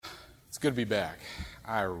good to be back.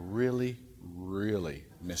 I really, really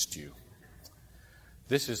missed you.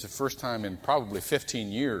 This is the first time in probably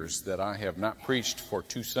 15 years that I have not preached for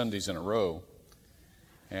 2 Sundays in a row.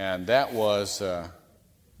 And that was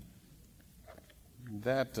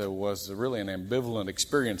really an ambivalent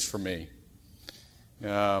experience for me.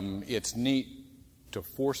 It's neat to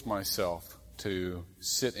force myself to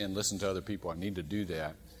sit and listen to other people. I need to do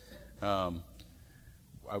that.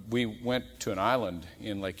 We went to an island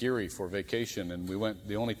in Lake Erie for vacation, and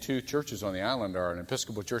the only 2 churches on the island are an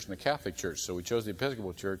Episcopal church and a Catholic church, so we chose the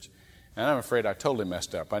Episcopal church, and I'm afraid I totally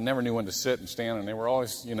messed up. I never knew when to sit and stand, and they were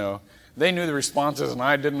always, they knew the responses, and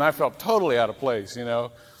I didn't. I felt totally out of place,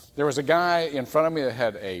 There was a guy in front of me that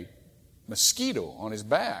had a mosquito on his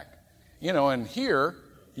back, and here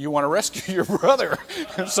you want to rescue your brother.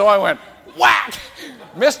 And so I went, whack!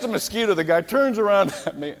 Missed the mosquito. The guy turns around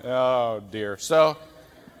at me. Oh, dear. So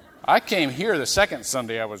I came here the second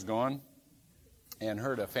Sunday I was gone and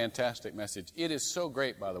heard a fantastic message. It is so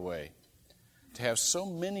great, by the way, to have so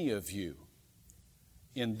many of you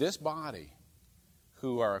in this body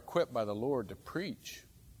who are equipped by the Lord to preach.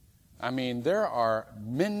 I mean, there are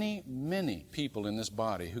many, many people in this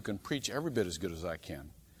body who can preach every bit as good as I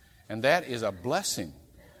can. And that is a blessing.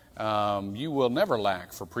 You will never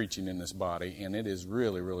lack for preaching in this body, and it is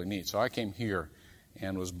really, really neat. So I came here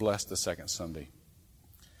and was blessed the second Sunday.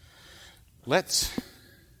 Let's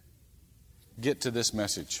get to this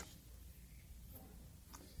message.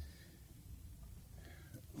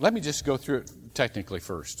 Let me just go through it technically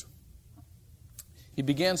first. He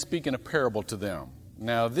began speaking a parable to them.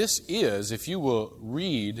 Now, this is, if you will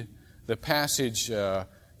read the passage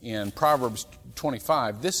in Proverbs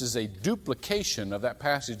 25, this is a duplication of that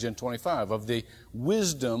passage in 25, of the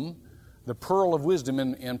wisdom, the pearl of wisdom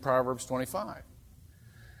in Proverbs 25.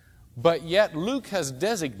 But yet Luke has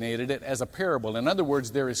designated it as a parable. In other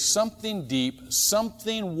words, there is something deep,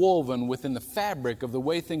 something woven within the fabric of the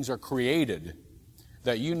way things are created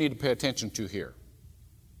that you need to pay attention to here.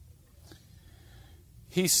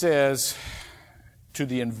 He says to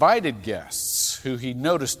the invited guests, who he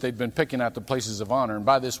noticed they'd been picking out the places of honor, and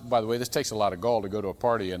by the way, this takes a lot of gall to go to a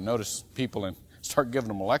party and notice people and start giving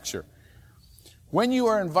them a lecture. When you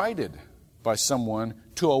are invited by someone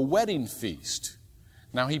to a wedding feast,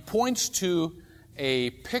 now he points to a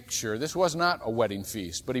picture. This was not a wedding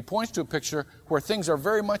feast, but he points to a picture where things are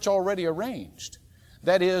very much already arranged.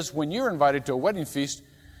 That is, when you're invited to a wedding feast,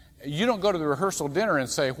 you don't go to the rehearsal dinner and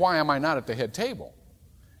say, why am I not at the head table?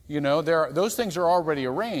 Those things are already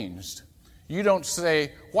arranged. You don't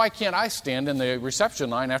say, why can't I stand in the reception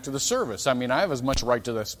line after the service? I mean, I have as much right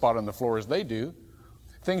to the spot on the floor as they do.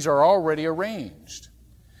 Things are already arranged.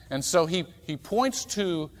 And so he points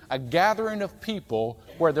to a gathering of people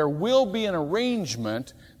where there will be an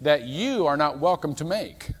arrangement that you are not welcome to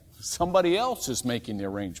make. Somebody else is making the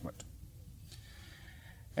arrangement.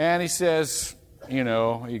 And he says,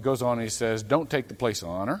 he goes on and he says, don't take the place of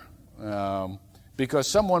honor because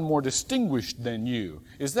someone more distinguished than you.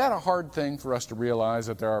 Is that a hard thing for us to realize,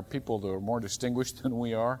 that there are people that are more distinguished than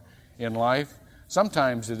we are in life?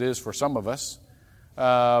 Sometimes it is for some of us.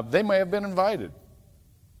 They may have been invited.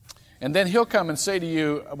 And then he'll come and say to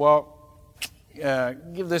you,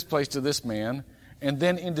 give this place to this man, and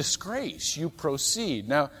then in disgrace you proceed.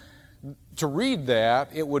 Now, to read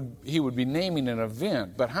that, he would be naming an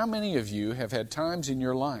event, but how many of you have had times in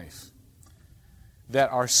your life that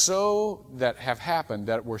have happened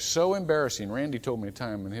that were so embarrassing? Randy told me a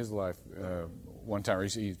time in his life, one time,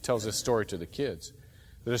 he tells this story to the kids,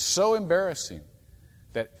 that is so embarrassing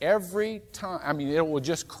that every time, it will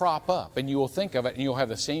just crop up, and you will think of it, and you'll have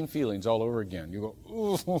the same feelings all over again. You go,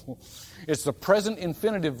 ooh. It's the present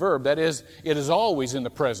infinitive verb. That is, it is always in the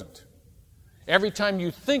present. Every time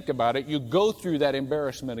you think about it, you go through that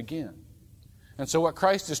embarrassment again. And so what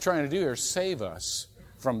Christ is trying to do here is save us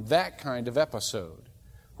from that kind of episode,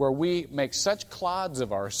 where we make such clods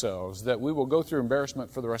of ourselves that we will go through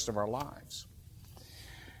embarrassment for the rest of our lives.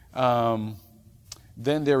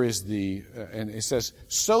 Then there is and it says,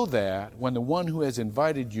 so that when the one who has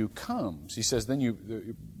invited you comes, he says, then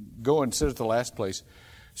you go and sit at the last place,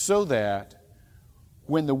 so that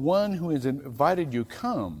when the one who has invited you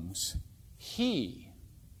comes, he,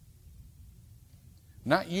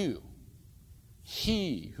 not you,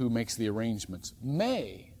 he who makes the arrangements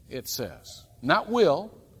may, it says, not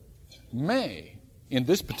will, may, in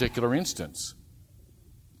this particular instance,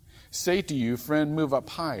 say to you, friend, move up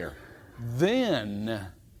higher. Then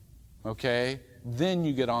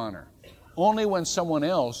you get honor. Only when someone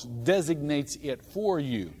else designates it for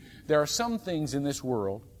you. There are some things in this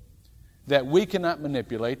world that we cannot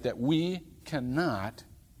manipulate, that we cannot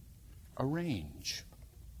arrange.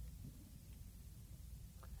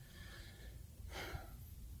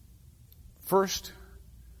 First,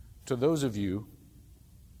 to those of you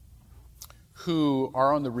who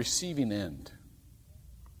are on the receiving end,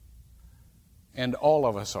 and all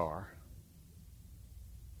of us are,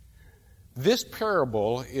 this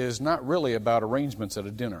parable is not really about arrangements at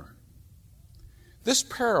a dinner. This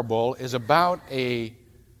parable is about a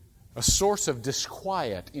source of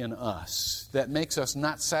disquiet in us that makes us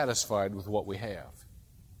not satisfied with what we have.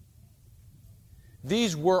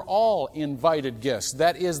 These were all invited guests.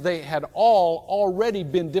 That is, they had all already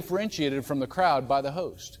been differentiated from the crowd by the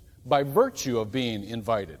host, by virtue of being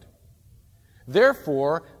invited.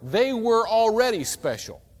 Therefore, they were already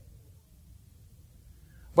special.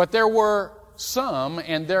 But there were some,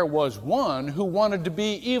 and there was one, who wanted to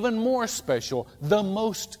be even more special, the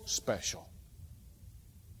most special.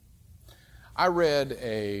 I read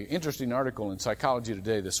an interesting article in Psychology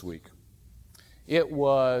Today this week. It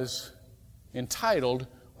was entitled,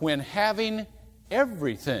 "When Having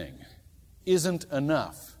Everything Isn't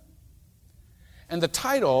Enough." And the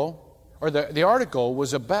title, or the article,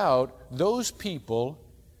 was about those people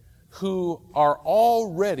who are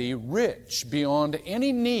already rich beyond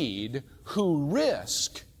any need, who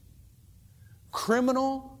risk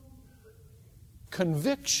criminal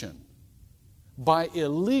conviction by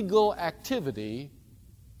illegal activity,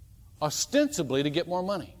 ostensibly to get more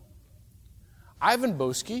money. Ivan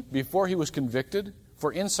Boesky, before he was convicted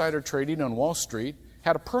for insider trading on Wall Street,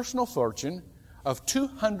 had a personal fortune of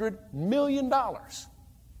 $200 million.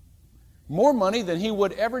 More money than he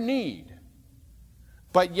would ever need.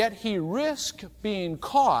 But yet he risked being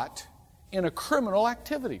caught in a criminal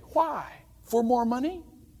activity. Why? For more money?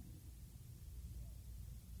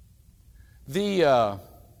 Who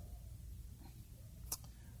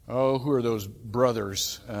are those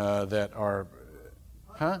brothers that are...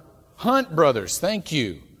 Hunt brothers, thank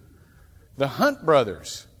you. The Hunt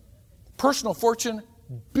brothers. Personal fortune,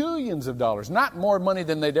 billions of dollars. Not more money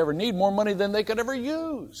than they'd ever need, more money than they could ever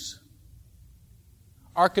use.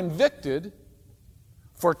 Are convicted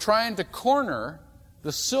for trying to corner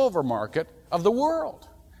the silver market of the world.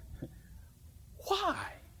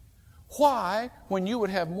 Why? Why, when you would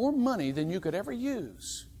have more money than you could ever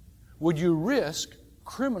use, would you risk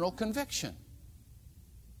criminal conviction?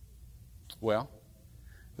 Well,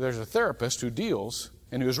 there's a therapist who deals,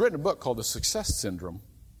 and who has written a book called The Success Syndrome,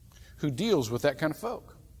 who deals with that kind of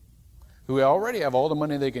folk, who already have all the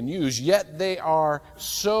money they can use, yet they are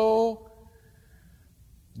so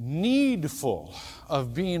needful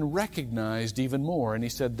of being recognized even more. And he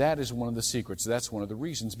said that is one of the secrets. That's one of the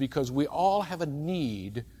reasons, because we all have a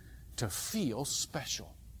need to feel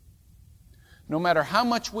special. No matter how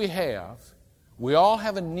much we have, we all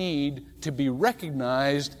have a need to be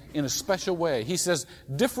recognized in a special way. He says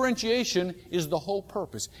differentiation is the whole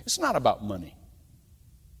purpose. It's not about money.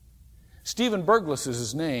 Stephen Burglas is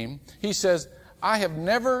his name. He says, I have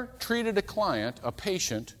never treated a client, a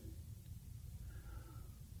patient,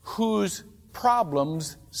 whose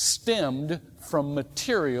problems stemmed from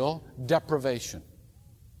material deprivation.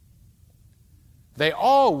 They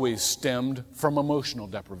always stemmed from emotional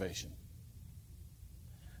deprivation.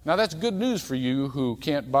 Now that's good news for you who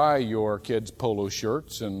can't buy your kids polo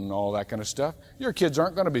shirts and all that kind of stuff. Your kids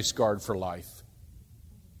aren't going to be scarred for life.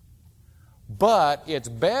 But it's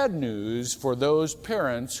bad news for those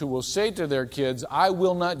parents who will say to their kids, I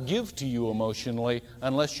will not give to you emotionally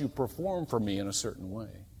unless you perform for me in a certain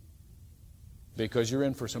way. Because you're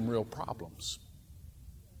in for some real problems.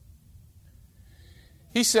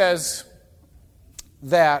 He says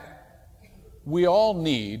that we all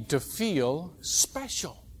need to feel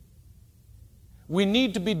special. We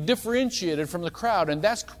need to be differentiated from the crowd, and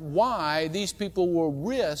that's why these people will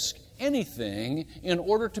risk anything in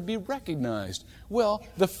order to be recognized. Well,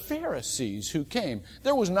 the Pharisees who came,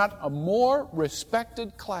 there was not a more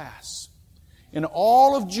respected class in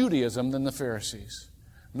all of Judaism than the Pharisees.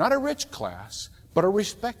 Not a rich class, but a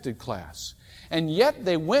respected class. And yet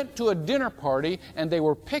they went to a dinner party and they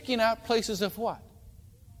were picking out places of what?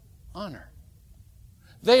 Honor.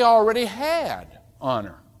 They already had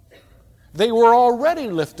honor. They were already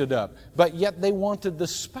lifted up, but yet they wanted the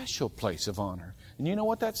special place of honor. And you know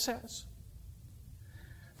what that says?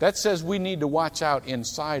 That says we need to watch out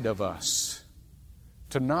inside of us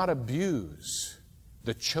to not abuse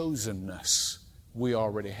the chosenness we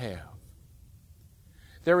already have.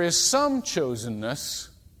 There is some chosenness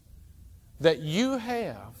that you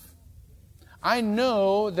have. I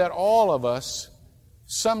know that all of us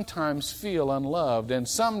sometimes feel unloved and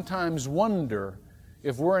sometimes wonder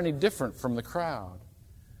if we're any different from the crowd.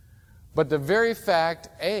 But the very fact,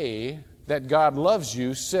 that God loves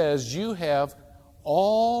you says you have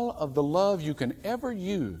all of the love you can ever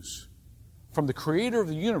use from the Creator of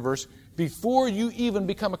the universe Before you even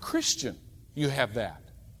become a Christian, you have that.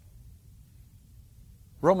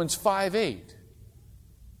 Romans 5:8.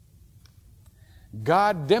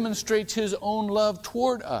 God demonstrates His own love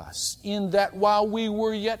toward us in that while we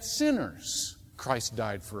were yet sinners, Christ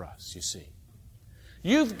died for us, you see.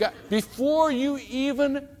 Before you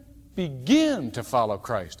even begin to follow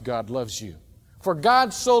Christ, God loves you. For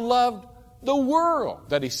God so loved the world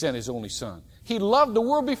that He sent His only Son. He loved the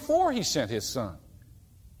world before He sent His Son.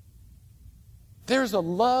 There's a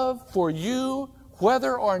love for you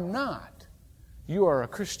whether or not you are a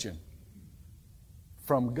Christian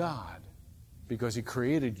from God, because He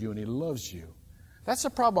created you and He loves you. That's the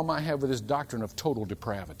problem I have with this doctrine of total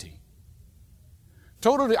depravity.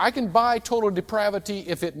 I can buy total depravity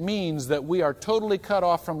if it means that we are totally cut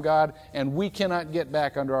off from God and we cannot get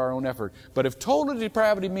back under our own effort. But if total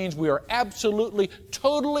depravity means we are absolutely,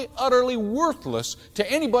 totally, utterly worthless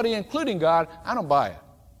to anybody, including God, I don't buy it.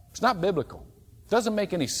 It's not biblical. It doesn't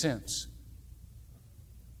make any sense.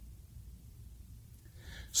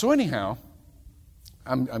 So anyhow,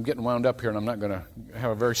 I'm getting wound up here, and I'm not going to have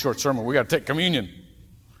a very short sermon. We've got to take communion.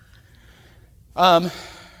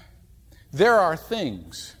 There are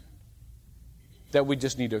things that we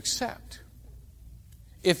just need to accept.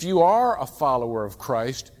 If you are a follower of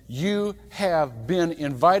Christ, you have been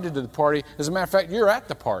invited to the party. As a matter of fact, you're at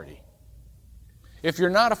the party. If you're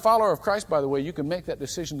not a follower of Christ, by the way, you can make that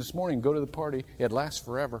decision this morning. Go to the party. It lasts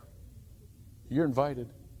forever. You're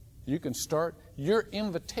invited. You can start. Your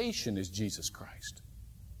invitation is Jesus Christ.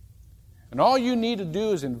 And all you need to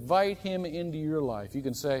do is invite Him into your life. You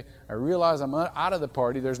can say, I realize I'm out of the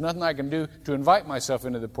party. There's nothing I can do to invite myself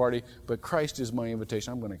into the party, but Christ is my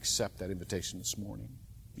invitation. I'm going to accept that invitation this morning.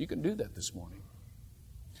 You can do that this morning.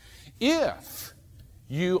 If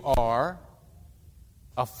you are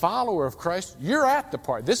a follower of Christ, you're at the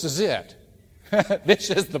party. This is it. This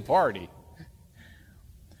is the party.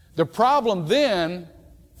 The problem then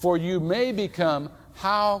for you may become,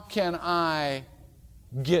 how can I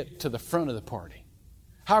get to the front of the party?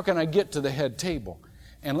 How can I get to the head table?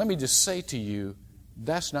 And let me just say to you,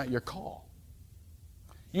 that's not your call.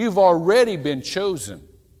 You've already been chosen.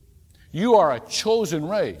 You are a chosen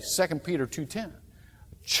race, 2 Peter 2:10.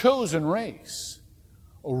 Chosen race,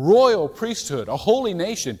 a royal priesthood, a holy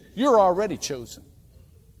nation. You're already chosen.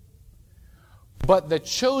 But the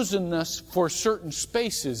chosenness for certain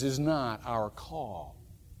spaces is not our call.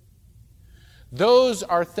 Those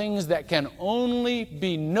are things that can only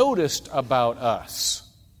be noticed about us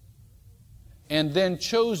and then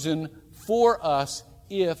chosen for us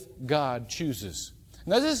if God chooses.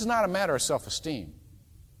 Now, this is not a matter of self-esteem.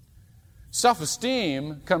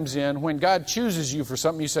 Self-esteem comes in when God chooses you for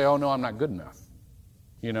something. You say, oh, no, I'm not good enough.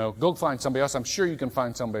 You know, go find somebody else. I'm sure you can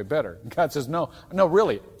find somebody better. And God says, no,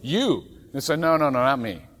 really, you. And they say, no, not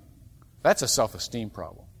me. That's a self-esteem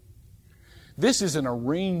problem. This is an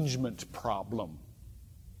arrangement problem.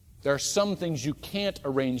 There are some things you can't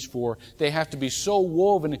arrange for. They have to be so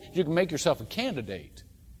woven. You can make yourself a candidate,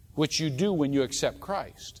 which you do when you accept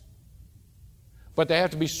Christ. But they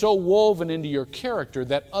have to be so woven into your character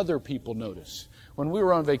that other people notice. When we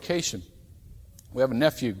were on vacation, we have a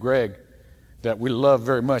nephew, Greg, that we love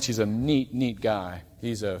very much. He's a neat guy.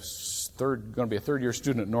 He's going to be a third-year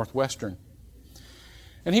student at Northwestern.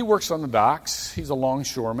 And he works on the docks. He's a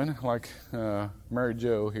longshoreman, like Mary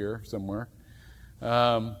Jo here somewhere.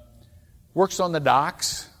 Works on the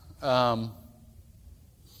docks.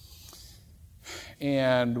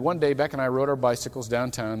 And one day, Beck and I rode our bicycles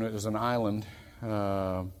downtown. It was an island. Maybe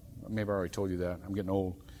I already told you that. I'm getting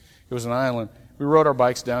old. It was an island. We rode our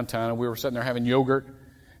bikes downtown, and we were sitting there having yogurt.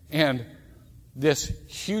 And this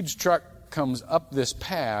huge truck comes up this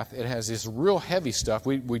path. It has this real heavy stuff.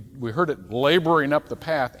 We heard it laboring up the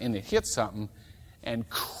path, and it hit something, and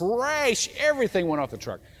crash! Everything went off the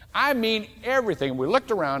truck. I mean everything. We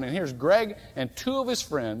looked around, and here's Greg and two of his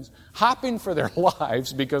friends hopping for their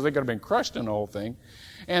lives because they could have been crushed in the whole thing.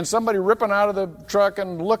 And somebody ripping out of the truck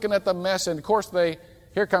and looking at the mess, and of course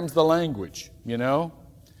here comes the language, you know.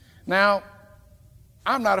 Now,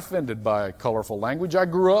 I'm not offended by colorful language. I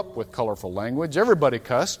grew up with colorful language. Everybody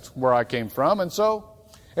cussed where I came from, and so,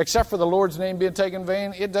 except for the Lord's name being taken in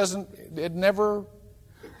vain, it never,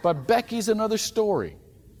 but Becky's another story.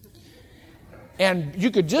 And you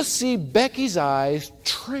could just see Becky's eyes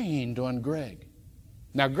trained on Greg.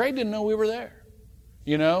 Now, Greg didn't know we were there.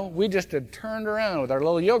 You know, we just had turned around with our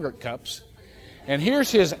little yogurt cups, and here's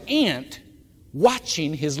his aunt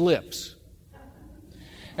watching his lips.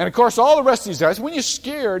 And, of course, all the rest of these guys, when you're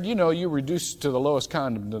scared, you know, you reduce to the lowest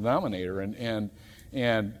common denominator. And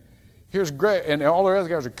here's Greg, and all the other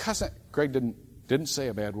guys are cussing. Greg didn't Didn't say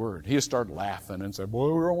a bad word. He just started laughing and said, boy,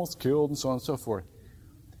 we were almost killed, and so on and so forth.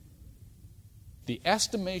 The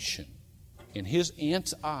estimation in his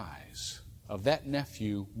aunt's eyes of that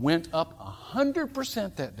nephew went up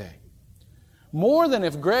 100% that day. More than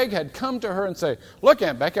if Greg had come to her and say, look,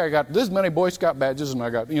 Aunt Becky, I got this many Boy Scout badges, and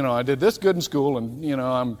I did this good in school, and,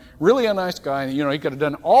 I'm really a nice guy. And, he could have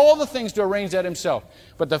done all the things to arrange that himself.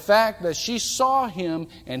 But the fact that she saw him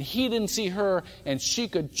and he didn't see her, and she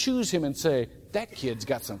could choose him and say, that kid's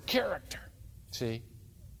got some character. See?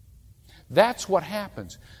 That's what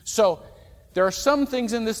happens. So there are some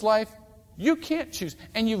things in this life you can't choose.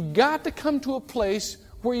 And you've got to come to a place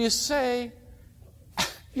where you say,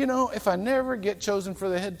 if I never get chosen for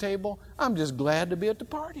the head table, I'm just glad to be at the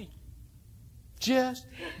party. Just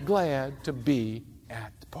glad to be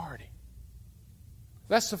at the party.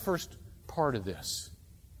 That's the first part of this.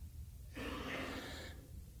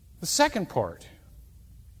 The second part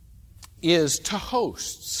is to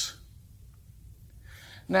hosts.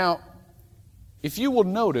 Now, if you will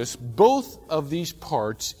notice, both of these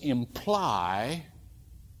parts imply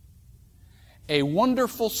a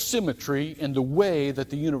wonderful symmetry in the way that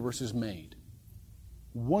the universe is made.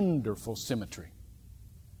 Wonderful symmetry.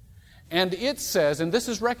 And it says, and this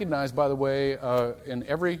is recognized, by the way, in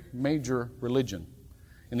every major religion.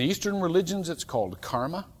 In the Eastern religions, it's called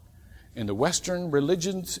karma. In the Western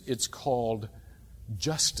religions, it's called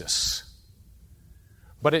justice.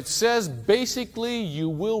 But it says, basically, you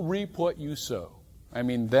will reap what you sow.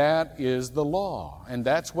 That is the law. And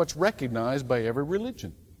that's what's recognized by every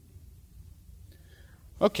religion.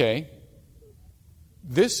 Okay,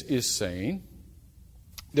 this is saying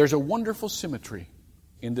there's a wonderful symmetry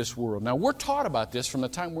in this world. Now, we're taught about this from the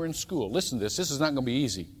time we're in school. Listen to this. This is not going to be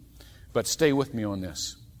easy, but stay with me on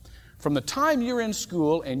this. From the time you're in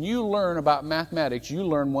school and you learn about mathematics, you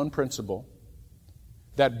learn one principle,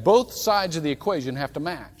 that both sides of the equation have to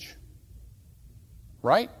match.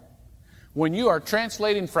 Right? When you are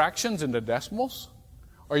translating fractions into decimals,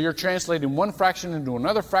 or you're translating one fraction into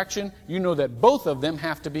another fraction, you know that both of them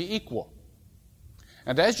have to be equal.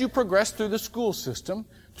 And as you progress through the school system,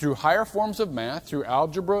 through higher forms of math, through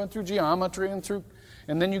algebra and through geometry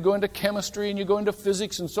and then you go into chemistry and you go into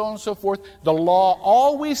physics and so on and so forth, the law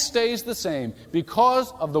always stays the same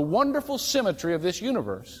because of the wonderful symmetry of this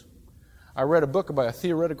universe. I read a book by a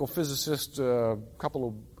theoretical physicist a couple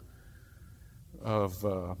of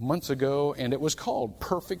months ago, and it was called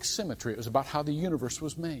Perfect Symmetry. It was about how the universe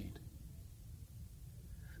was made.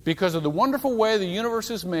 Because of the wonderful way the universe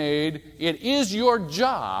is made, it is your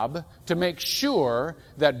job to make sure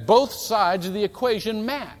that both sides of the equation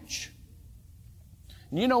match.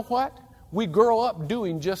 And you know what? We grow up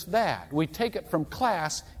doing just that. We take it from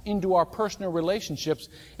class into our personal relationships,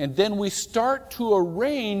 and then we start to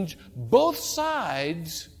arrange both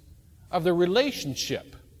sides of the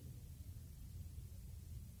relationship.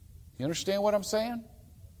 You understand what I'm saying?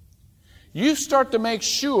 You start to make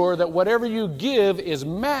sure that whatever you give is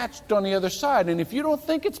matched on the other side. And if you don't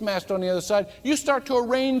think it's matched on the other side, you start to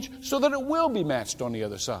arrange so that it will be matched on the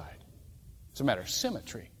other side. It's a matter of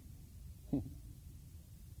symmetry.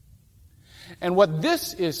 And what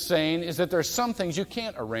this is saying is that there are some things you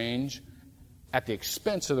can't arrange at the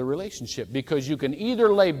expense of the relationship, because you can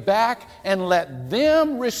either lay back and let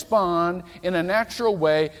them respond in a natural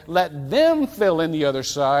way, let them fill in the other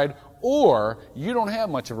side, or you don't have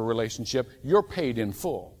much of a relationship, you're paid in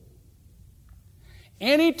full.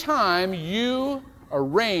 Anytime you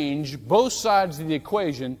arrange both sides of the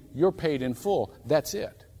equation, you're paid in full. That's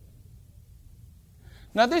it.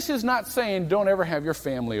 Now, this is not saying don't ever have your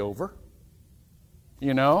family over.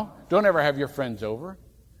 Don't ever have your friends over.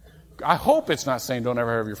 I hope it's not saying don't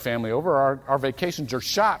ever have your family over. Our vacations are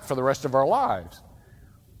shot for the rest of our lives.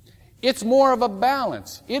 It's more of a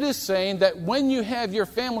balance. It is saying that when you have your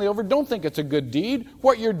family over, don't think it's a good deed.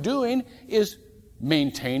 What you're doing is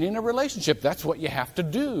maintaining a relationship. That's what you have to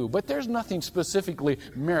do. But there's nothing specifically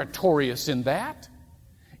meritorious in that.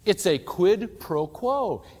 It's a quid pro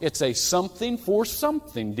quo. It's a something for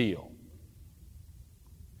something deal.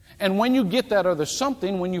 And when you get that other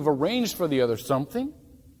something, when you've arranged for the other something,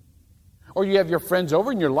 or you have your friends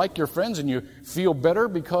over and you like your friends and you feel better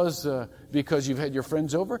because you've had your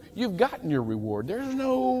friends over, you've gotten your reward.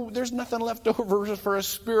 There's nothing left over for a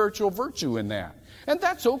spiritual virtue in that. And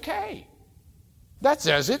that's okay. That's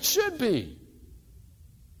as it should be.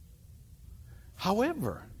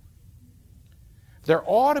 However, there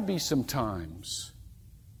ought to be some times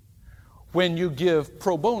when you give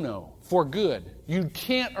pro bono, for good. You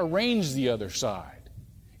can't arrange the other side.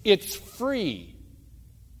 It's free.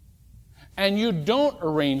 And you don't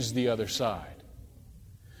arrange the other side.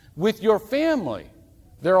 With your family,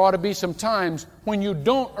 there ought to be some times when you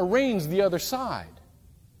don't arrange the other side.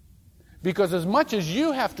 Because as much as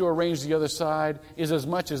you have to arrange the other side is as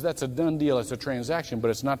much as that's a done deal, it's a transaction,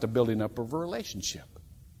 but it's not the building up of a relationship.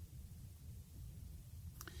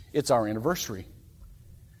 It's our anniversary.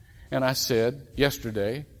 And I said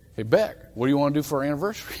yesterday, hey, Beck, what do you want to do for our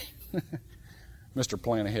anniversary? Mr.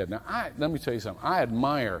 Plan Ahead. Now, let me tell you something. I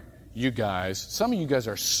admire you guys. Some of you guys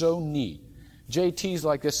are so neat. JT's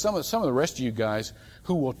like this. Some of the rest of you guys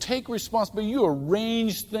who will take responsibility. You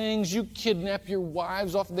arrange things. You kidnap your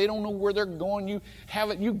wives off. They don't know where they're going. You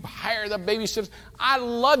have it. You hire the babysitters. I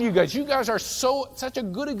love you guys. You guys are such a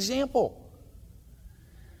good example.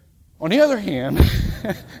 On the other hand,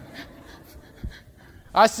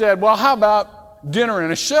 I said, well, how about dinner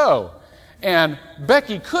and a show? And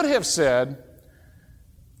Becky could have said,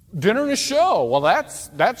 dinner and a show. Well,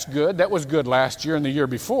 that's good. That was good last year and the year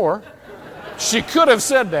before. She could have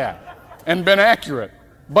said that and been accurate,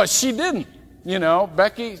 but she didn't. You know,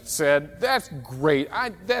 Becky said, that's great.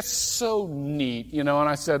 That's so neat, you know. And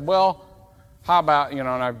I said, well, how about, you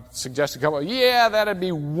know, and I suggested a couple, yeah, that'd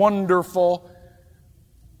be wonderful.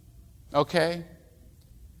 Okay.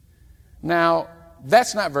 Now,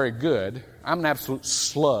 that's not very good. I'm an absolute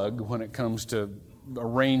slug when it comes to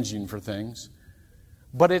arranging for things.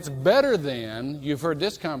 But it's better than, you've heard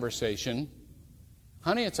this conversation,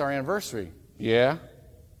 honey, it's our anniversary. Yeah.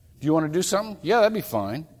 Do you want to do something? Yeah, that'd be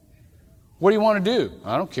fine. What do you want to do?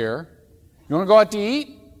 I don't care. You want to go out to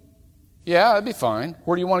eat? Yeah, that'd be fine.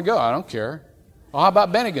 Where do you want to go? I don't care. Well, how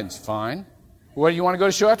about Bennigan's? Fine. Where do you want to go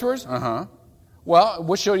to show afterwards? Uh-huh. Well,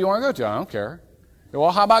 what show do you want to go to? I don't care.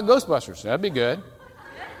 Well, how about Ghostbusters? That'd be good.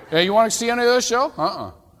 Hey, you want to see any other show?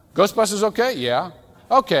 Uh-uh. Ghostbusters okay? Yeah.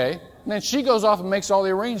 Okay. And then she goes off and makes all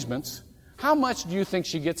the arrangements. How much do you think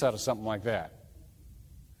she gets out of something like that?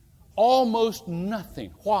 Almost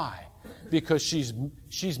nothing. Why? Because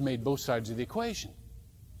she's made both sides of the equation.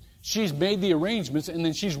 She's made the arrangements and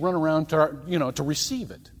then she's run around to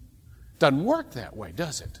receive it. Doesn't work that way,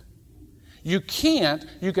 does it? You can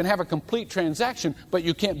have a complete transaction, but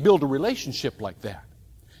you can't build a relationship like that.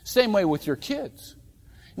 Same way with your kids.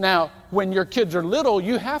 Now, when your kids are little,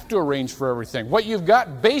 you have to arrange for everything. What you've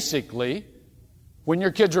got basically, when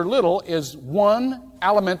your kids are little, is one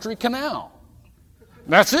alimentary canal.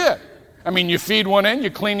 That's it. I mean, you feed one end, you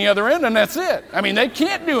clean the other end, and that's it. I mean, they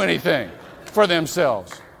can't do anything for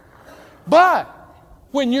themselves. But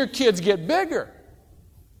when your kids get bigger,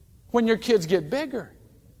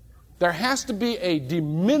 there has to be a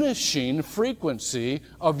diminishing frequency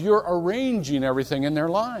of your arranging everything in their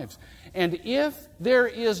lives. And if there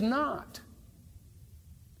is not,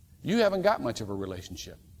 you haven't got much of a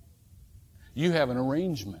relationship. You have an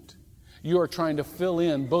arrangement. You are trying to fill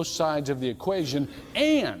in both sides of the equation,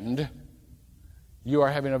 and you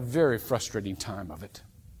are having a very frustrating time of it.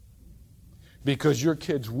 Because your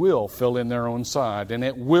kids will fill in their own side, and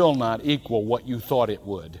it will not equal what you thought it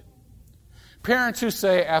would. Parents who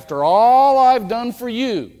say, after all I've done for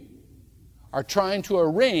you, are trying to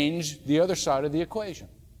arrange the other side of the equation.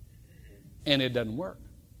 And it doesn't work.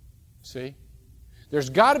 See?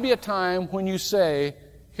 There's got to be a time when you say,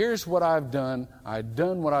 here's what I've done. I've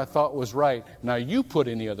done what I thought was right. Now you put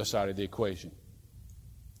in the other side of the equation.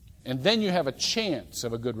 And then you have a chance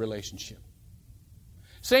of a good relationship.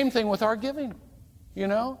 Same thing with our giving. You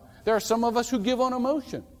know, there are some of us who give on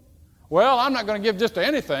emotion. Well, I'm not going to give just to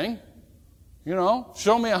anything. You know,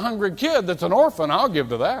 show me a hungry kid that's an orphan, I'll give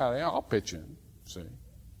to that. Yeah, I'll pitch in. See?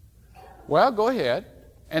 Well, go ahead.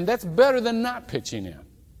 And that's better than not pitching in.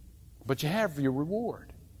 But you have your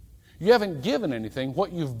reward. You haven't given anything.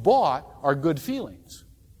 What you've bought are good feelings.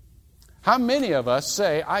 How many of us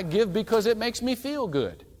say, I give because it makes me feel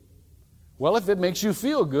good? Well, if it makes you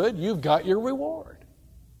feel good, you've got your reward.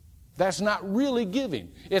 That's not really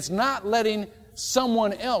giving. It's not letting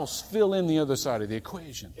someone else fill in the other side of the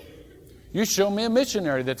equation. You show me a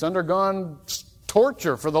missionary that's undergone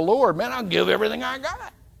torture for the Lord, man, I'll give everything I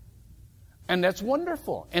got. And that's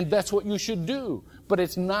wonderful. And that's what you should do. But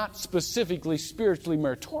it's not specifically spiritually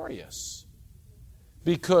meritorious.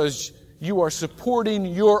 Because you are supporting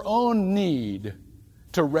your own need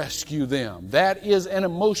to rescue them. That is an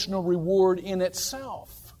emotional reward in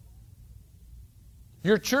itself.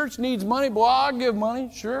 Your church needs money. Boy, I'll give money.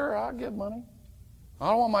 Sure, I'll give money. I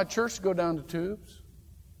don't want my church to go down the tubes.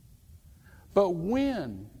 But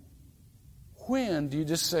when do you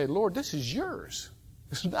just say, Lord, this is yours.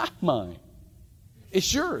 It's not mine.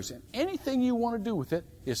 It's yours. And anything you want to do with it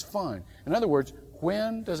is fine. In other words,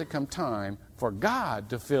 when does it come time for God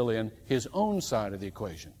to fill in His own side of the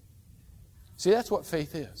equation? See, that's what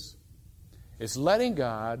faith is. It's letting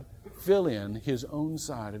God fill in His own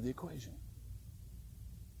side of the equation.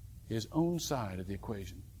 his own side of the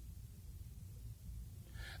equation.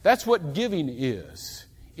 That's what giving is.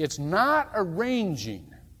 It's not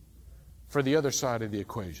arranging for the other side of the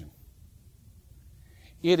equation.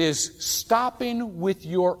 It is stopping with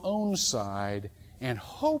your own side and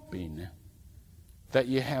hoping that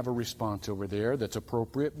you have a response over there that's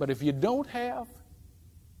appropriate. But if you don't have,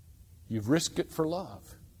 you've risked it for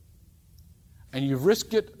love. And you've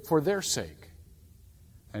risked it for their sake.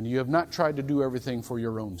 And you have not tried to do everything for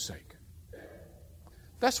your own sake.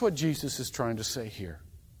 That's what Jesus is trying to say here.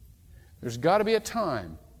 There's got to be a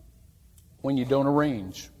time when you don't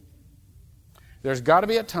arrange. There's got to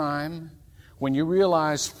be a time when you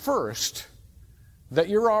realize first that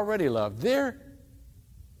you're already loved. There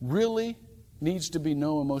really needs to be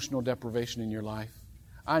no emotional deprivation in your life.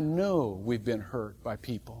 I know we've been hurt by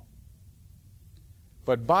people.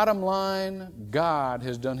 But bottom line, God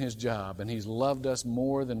has done His job, and He's loved us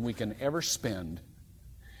more than we can ever spend,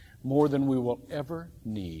 more than we will ever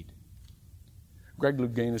need. Greg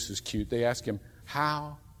Louganis is cute. They ask him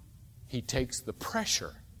how he takes the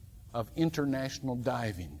pressure of international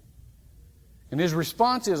diving. And his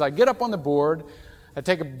response is, I get up on the board, I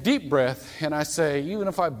take a deep breath, and I say, even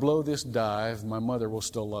if I blow this dive, my mother will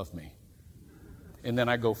still love me. And then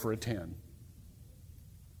I go for a 10.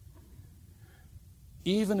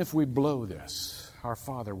 Even if we blow this, our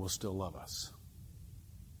Father will still love us.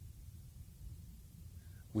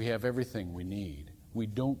 We have everything we need. We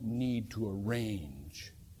don't need to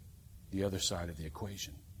arrange the other side of the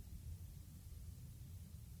equation.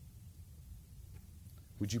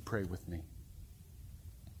 Would you pray with me?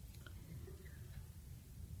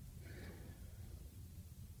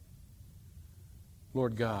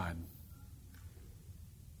 Lord God,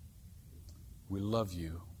 we love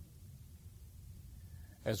you.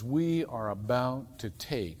 As we are about to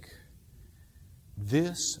take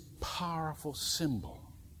this powerful symbol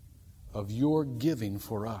of your giving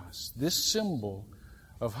for us, this symbol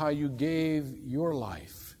of how you gave your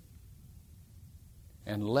life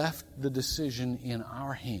and left the decision in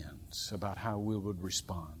our hands about how we would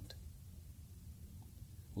respond,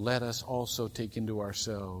 let us also take into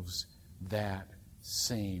ourselves that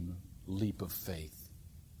same leap of faith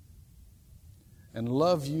and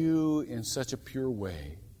love you in such a pure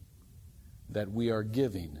way that we are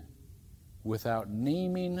giving without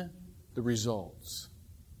naming the results.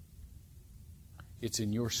 It's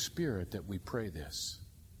in your Spirit that we pray this.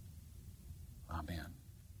 Amen.